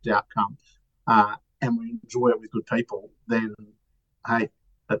impact outcome, and we enjoy it with good people, then, hey,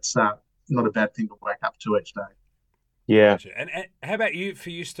 that's not a bad thing to wake up to each day. Yeah. Gotcha. And how about for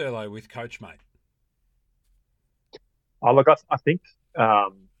you, Sterlo, with CoachMate? Oh, look, I think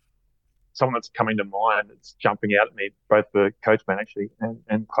someone that's coming to mind that's jumping out at me, both for CoachMate actually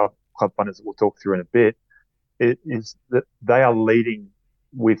and Clubfunders that we'll talk through in a bit, is that they are leading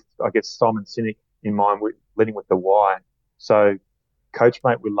with, I guess, Simon Sinek in mind, leading with the why. So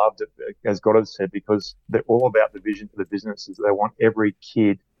CoachMate, we loved it, as God has said, because they're all about the vision for the businesses. They want every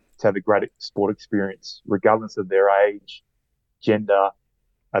kid to have a great sport experience, regardless of their age, gender,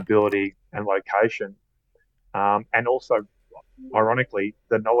 ability, and location. And also, ironically,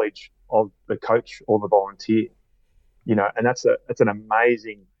 the knowledge of the coach or the volunteer. And that's an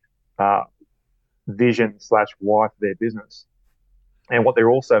amazing vision / why for their business. And what they're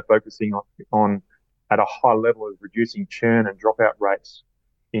also focusing on at a high level is reducing churn and dropout rates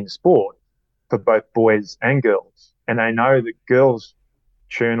in sport for both boys and girls. And they know that girls'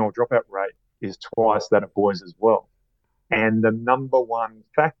 churn or dropout rate is twice that of boys as well. And the number one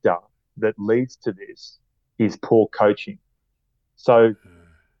factor that leads to this is poor coaching. So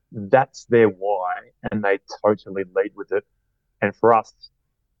that's their why, and they totally lead with it. And for us,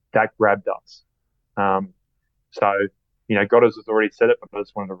 that grabbed us. Goddard has already said it, but I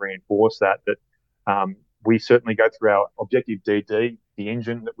just wanted to reinforce that we certainly go through our objective DD, the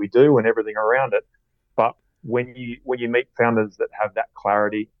engine that we do, and everything around it. But when you meet founders that have that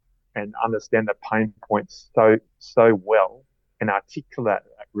clarity and understand the pain points so well and articulate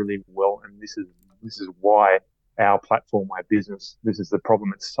that really well, and this is why our platform, my business, this is the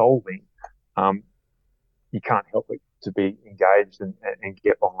problem it's solving. You can't help but to be engaged and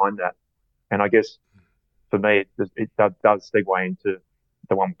get behind that. And I guess for me, it does segue into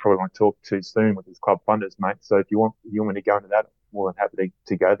the one we probably want to talk to soon, with his Clubfunders, mate. So if you want me to go into that, I'm more than happy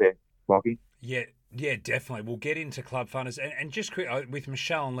to go there, Lockie. Yeah, definitely. We'll get into Clubfunders. And just quick, with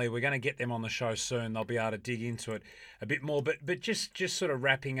Michelle and Lee, we're going to get them on the show soon. They'll be able to dig into it a bit more. But just sort of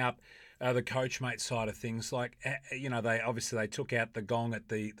wrapping up the CoachMate side of things, like, they took out the gong at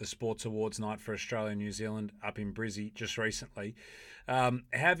the Sports Awards night for Australia and New Zealand up in Brizzy just recently. How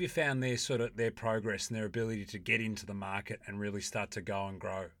have you found their progress and their ability to get into the market and really start to go and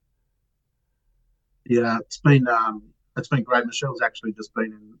grow? Yeah, it's been great. Michelle's actually just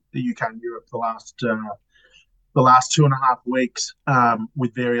been in the UK and Europe the last 2.5 weeks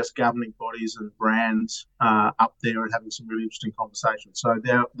with various governing bodies and brands up there and having some really interesting conversations. So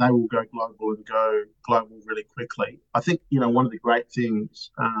they will go global and go global really quickly. I think one of the great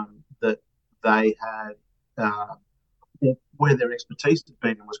things that they had, where their expertise had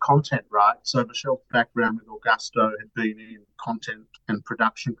been, was content, right? So Michelle's background with Augusto had been in content and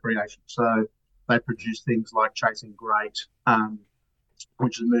production creation. So they produce things like Chasing Great,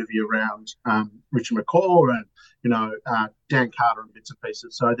 which is a movie around Richard McCaw and Dan Carter and bits and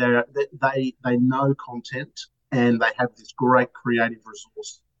pieces. So they know content, and they have this great creative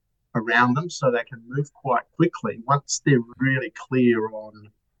resource around them, so they can move quite quickly. Once they're really clear on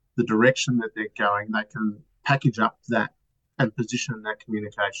the direction that they're going, they can package up that and position that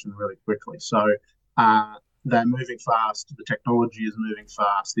communication really quickly. So they're moving fast, the technology is moving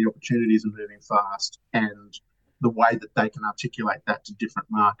fast, the opportunities are moving fast, and the way that they can articulate that to different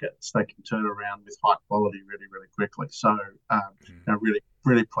markets, they can turn around with high quality really, really quickly. So really,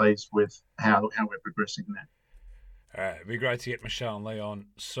 really pleased with how we're progressing there. All right, it'd be great to get Michelle and Lee on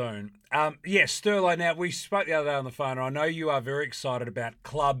soon. Sterlo, now we spoke the other day on the phone, and I know you are very excited about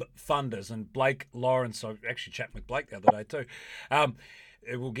Clubfunders, and Blake Lawrence, I actually chatted with Blake the other day too.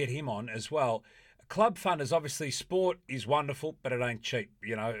 We'll get him on as well. Clubfunders, obviously, sport is wonderful, but it ain't cheap.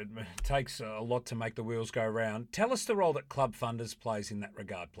 It takes a lot to make the wheels go round. Tell us the role that Clubfunders plays in that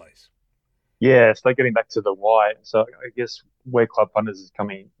regard, please. Yeah, so getting back to the why. So I guess where Clubfunders is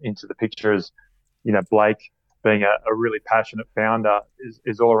coming into the picture is, Blake, being a really passionate founder,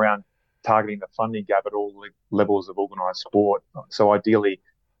 is all around targeting the funding gap at all levels of organised sport. So ideally,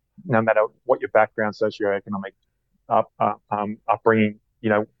 no matter what your background, socioeconomic upbringing,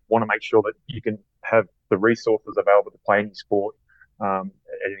 want to make sure that you can have the resources available to play any sport at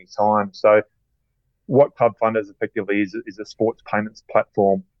any time. So what Clubfunders effectively is a sports payments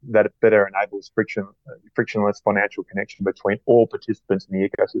platform that better enables frictionless financial connection between all participants in the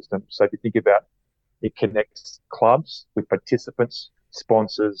ecosystem. So if you think about, it connects clubs with participants,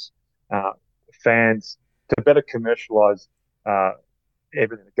 sponsors, fans, to better commercialise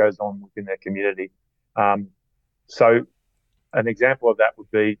everything that goes on within their community. So an example of that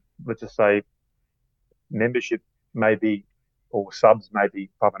would be, let's just say, membership may be or subs maybe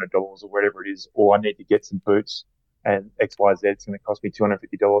 $500 or whatever it is, or I need to get some boots and XYZ, it's going to cost me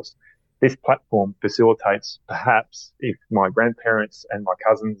 $250. This platform facilitates, perhaps if my grandparents and my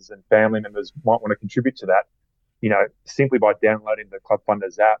cousins and family members might want to contribute to that, simply by downloading the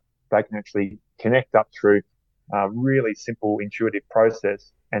Clubfunders app, they can actually connect up through a really simple, intuitive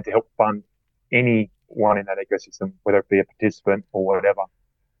process and to help fund anyone in that ecosystem, whether it be a participant or whatever.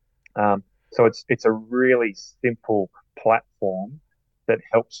 So it's a really simple platform that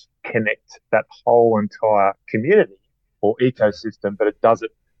helps connect that whole entire community or ecosystem, but it does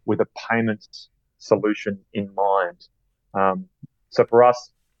it with a payments solution in mind. So for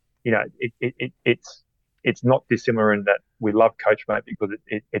us, it's not dissimilar in that we love CoachMate because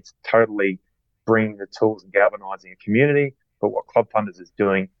it's totally bringing the tools and galvanizing a community. But what Clubfunders is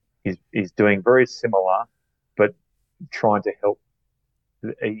doing is doing very similar, but trying to help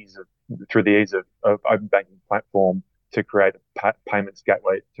through the ease of open banking platform to create a payments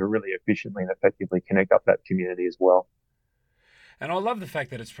gateway to really efficiently and effectively connect up that community as well. And I love the fact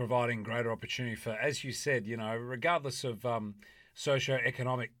that it's providing greater opportunity for, as you said, regardless of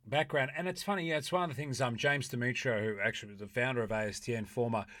socio-economic background. And it's funny, it's one of the things James Demetrio, who actually was the founder of ASTN,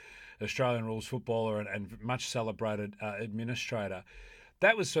 former Australian rules footballer and much celebrated administrator,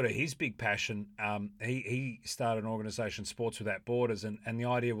 that was sort of his big passion. He started an organisation, Sports Without Borders, and the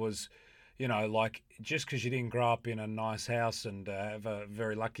idea was, just because you didn't grow up in a nice house and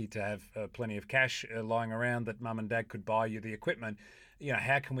very lucky to have plenty of cash lying around that mum and dad could buy you the equipment,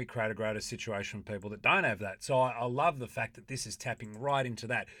 how can we create a greater situation for people that don't have that? So I love the fact that this is tapping right into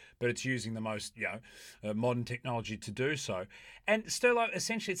that, but it's using the most modern technology to do so. And Sterlo,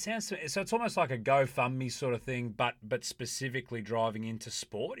 essentially, it sounds to me, so it's almost like a GoFundMe sort of thing, but specifically driving into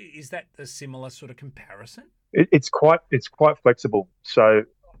sport. Is that a similar sort of comparison? It's quite flexible. So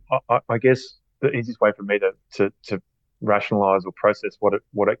I guess the easiest way for me to rationalise or process what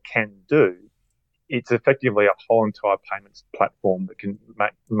it can do, it's effectively a whole entire payments platform that can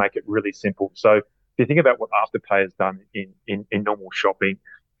make it really simple. So if you think about what Afterpay has done in normal shopping,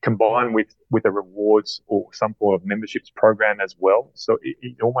 combined with a rewards or some form of memberships program as well, so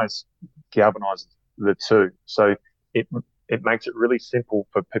it almost galvanizes the two. So it makes it really simple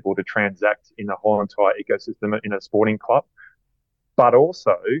for people to transact in the whole entire ecosystem in a sporting club. But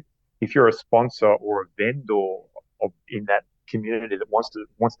also, if you're a sponsor or a vendor in that community that wants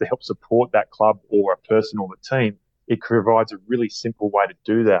to help support that club or a person or the team, it provides a really simple way to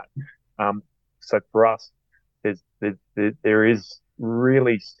do that. So for us, there is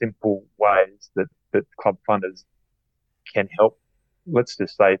really simple ways that club funders can help. Let's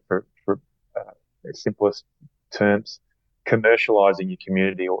just say, for simplest terms, commercializing your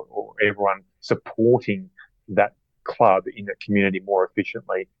community or everyone supporting that club in the community more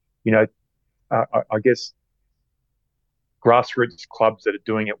efficiently. I guess grassroots clubs that are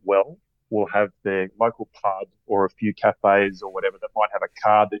doing it well will have their local pub or a few cafes or whatever that might have a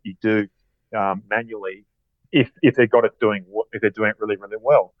card that you do manually. If they're doing it really, really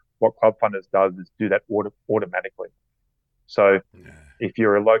well, what Clubfunders does is do that automatically. So if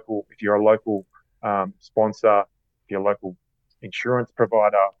you're a local sponsor, if you're a local insurance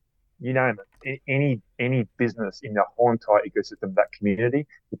provider, you name it, any business in the whole entire ecosystem of that community,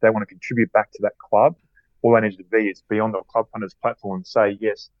 if they want to contribute back to that club, all they need to be on the Clubfunders platform and say,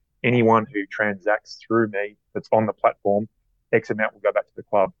 yes, anyone who transacts through me that's on the platform, X amount will go back to the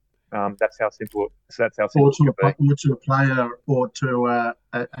club. That's how simple it can be. Or to a player or to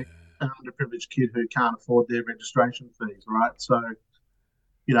an underprivileged kid who can't afford their registration fees, right? So,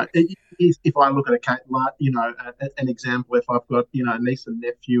 if I look at an example, if I've got, a niece and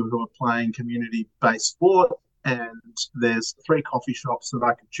nephew who are playing community-based sport, and there's 3 coffee shops that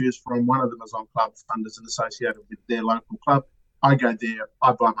I could choose from. One of them is on Clubfunders and associated with their local club. I go there,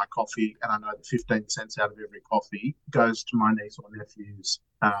 I buy my coffee, and I know that 15 cents out of every coffee goes to my niece or nephew's,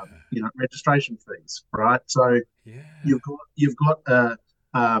 registration fees, right? So you've got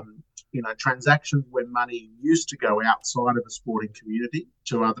transactions where money used to go outside of a sporting community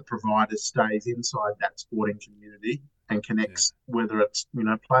to other providers stays inside that sporting community and connects, whether it's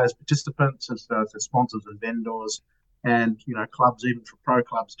players, participants, as sponsors and vendors, and clubs, even from pro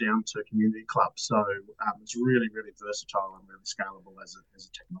clubs down to community clubs. So it's really, really versatile and really scalable as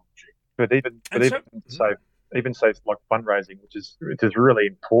a technology. But even so, like fundraising, which is really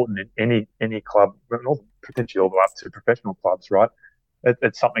important in any club, potentially all the way up to professional clubs, right?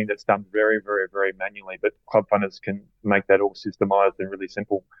 It's something that's done very, very, very manually, but club funders can make that all systemized and really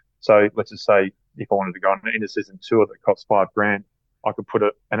simple. So let's just say if I wanted to go on an inter-season tour that costs $5,000, I could put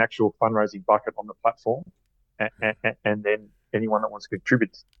an actual fundraising bucket on the platform, and then anyone that wants to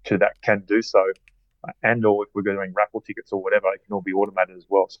contribute to that can do so. and or if we're doing raffle tickets or whatever, it can all be automated as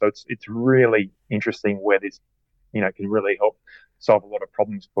well. So it's really interesting where this, can really help solve a lot of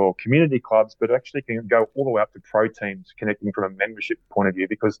problems for community clubs, but actually can go all the way up to pro teams, connecting from a membership point of view,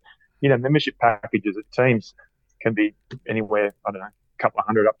 because, membership packages at teams can be anywhere, I don't know, a couple of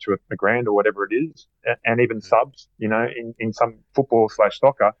hundred up to a grand or whatever it is. And even subs, in some football /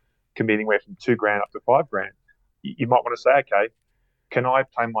 soccer can be anywhere from $2,000 up to $5,000. You might want to say, okay, can I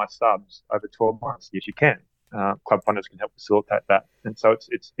pay my subs over 12 months? Yes, you can. Clubfunders can help facilitate that. And so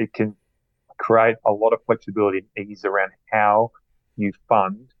it can create a lot of flexibility and ease around how you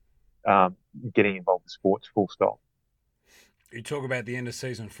fund getting involved with sports, full stop. You talk about the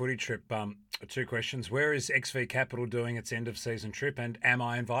end-of-season footy trip. 2 questions. Where is XV Capital doing its end-of-season trip, and am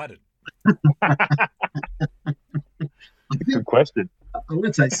I invited? Good question. I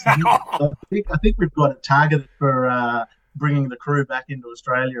would say I think we've got it targeted for bringing the crew back into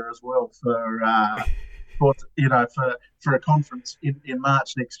Australia as well for a conference in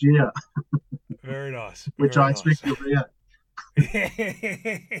March next year. Very nice. Which I expect you'll be at.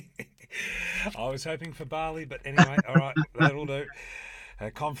 I was hoping for Bali, but anyway, all right, that'll do.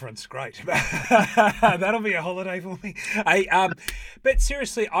 Conference, great. That'll be a holiday for me. Hey, but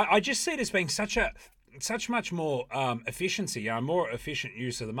seriously, I just see it as being such much more efficiency, more efficient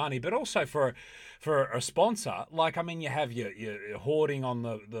use of the money, but also for a sponsor. Like, I mean, you have your hoarding on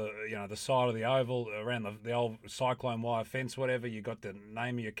the side of the oval around the old cyclone wire fence, whatever. You got the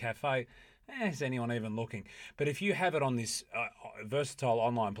name of your cafe. Is anyone even looking? But if you have it on this versatile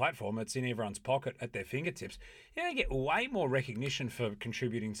online platform, it's in everyone's pocket at their fingertips. You get way more recognition for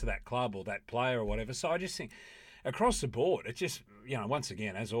contributing to that club or that player or whatever. So I just think across the board, it just, once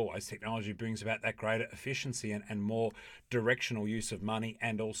again, as always, technology brings about that greater efficiency and more directional use of money,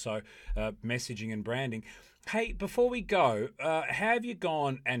 and also messaging and branding. Hey, before we go, how have you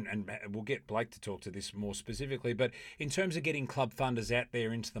gone, and we'll get Blake to talk to this more specifically, but in terms of getting Clubfunders out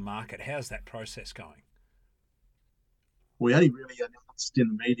there into the market, how's that process going? We only really announced in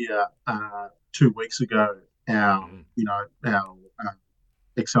the media 2 weeks ago our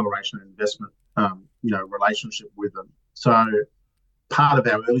acceleration and investment relationship with them. So part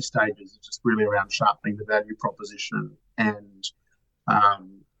of our early stages is just really around sharpening the value proposition, and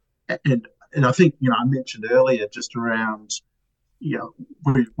I think I mentioned earlier just around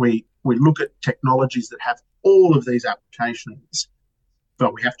we look at technologies that have all of these applications,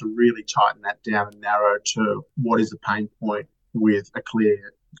 but we have to really tighten that down and narrow to what is the pain point with a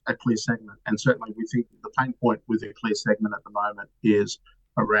clear segment. And certainly we think the pain point with a clear segment at the moment is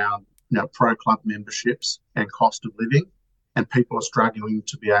around pro club memberships and cost of living, and people are struggling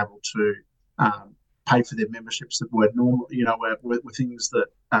to be able to pay for their memberships that were normal, were things that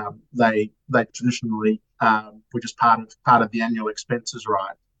they traditionally were just part of the annual expenses,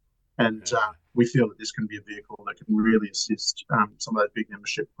 right? And we feel that this can be a vehicle that can really assist some of those big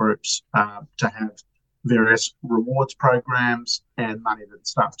membership groups to have various rewards programs and money that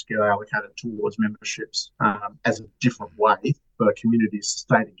starts to get allocated towards memberships as a different way for communities to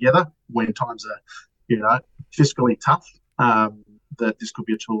stay together when times are, fiscally tough. That this could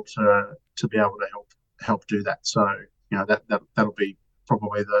be a tool to be able to help do that. So that'll be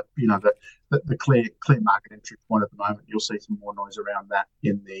probably the clear market entry point at the moment. You'll see some more noise around that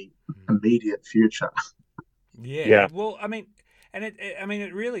in the immediate future. Yeah. Well, I mean, and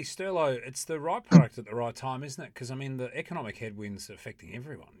it really, Sterlo, it's the right product at the right time, isn't it? Because I mean, the economic headwinds are affecting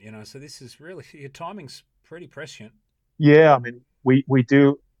everyone. So this is really, your timing's pretty prescient. Yeah, I mean, we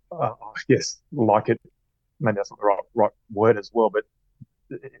do, I guess, like it. Maybe that's not the right word as well, but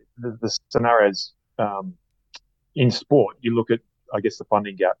the scenarios in sport, you look at, I guess, the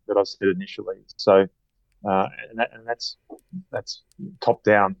funding gap that I said initially. So, and that's top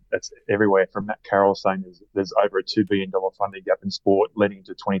down. That's everywhere. From Matt Carroll saying there's over a $2 billion funding gap in sport leading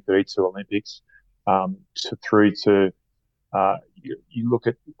into 2032 Olympics, through to you look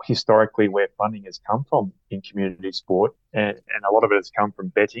at historically where funding has come from in community sport, and a lot of it has come from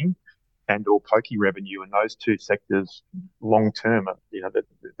betting and or pokey revenue, and those two sectors long term,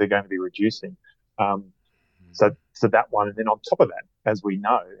 they're going to be reducing. So that one, and then on top of that, as we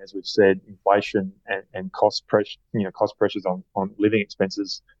know, as we've said, inflation and cost pressures on living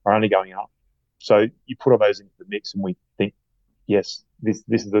expenses are only going up. So you put all those into the mix, and we think, yes, this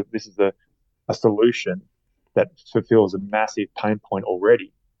is a solution that fulfills a massive pain point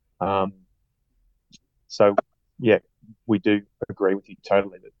already. So yeah, we do agree with you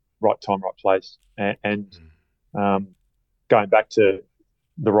totally that right time, right place, and going back to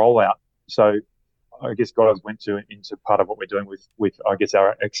the rollout. So I guess guys went into part of what we're doing with I guess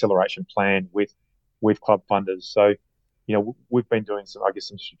our acceleration plan with Clubfunders. So we've been doing some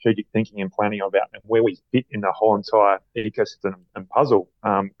strategic thinking and planning about where we fit in the whole entire ecosystem and puzzle.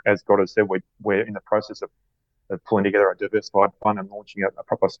 As God has said, we're in the process of pulling together a diversified fund and launching a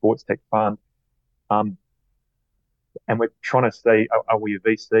proper sports tech fund. And we're trying to see, are we a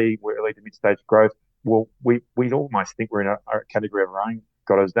VC? We're early to mid-stage growth. Well, we almost think we're in a category of our own,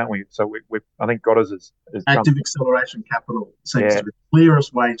 Godders, don't we? So I think Godders is active acceleration capital seems to be the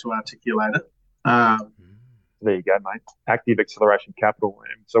clearest way to articulate it. There you go, mate. Active acceleration capital.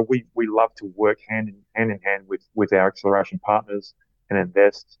 And so we love to work hand in hand with our acceleration partners and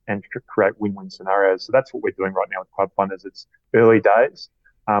invest and create win-win scenarios. So that's what we're doing right now with Clubfunders. It's early days,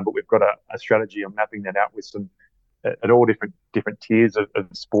 but we've got a strategy on mapping that out with some at all different tiers of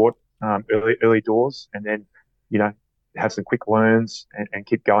sport, early doors, and then have some quick learns and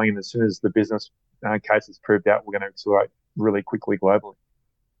keep going. And as soon as the business case is proved out, we're going to accelerate really quickly globally.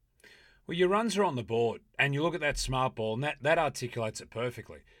 Well, your runs are on the board, and you look at that smart ball, and that articulates it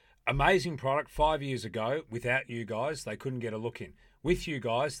perfectly. Amazing product. 5 years ago, without you guys, they couldn't get a look in. With you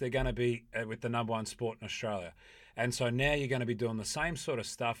guys, they're going to be with the number one sport in Australia. And so now you're going to be doing the same sort of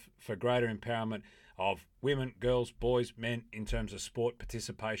stuff for greater empowerment of women, girls, boys, men in terms of sport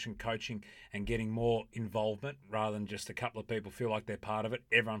participation, coaching, and getting more involvement rather than just a couple of people feel like they're part of it.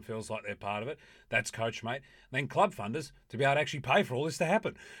 Everyone feels like they're part of it. That's CoachMate. Then Clubfunders to be able to actually pay for all this to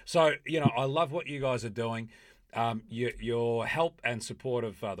happen. So, I love what you guys are doing. Your help and support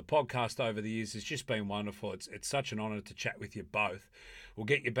of the podcast over the years has just been wonderful. It's such an honour to chat with you both. We'll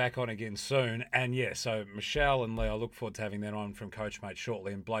get you back on again soon. And so Michelle and Lee, I look forward to having them on from CoachMate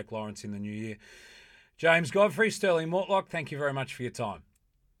shortly, and Blake Lawrence in the new year. James Godfrey, Stirling Mortlock, thank you very much for your time.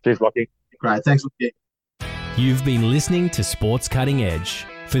 Cheers, Lockie. Great. Thanks, Lockie. You've been listening to Sports Cutting Edge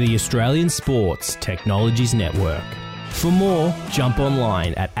for the Australian Sports Technologies Network. For more, jump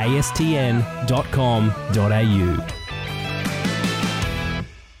online at astn.com.au.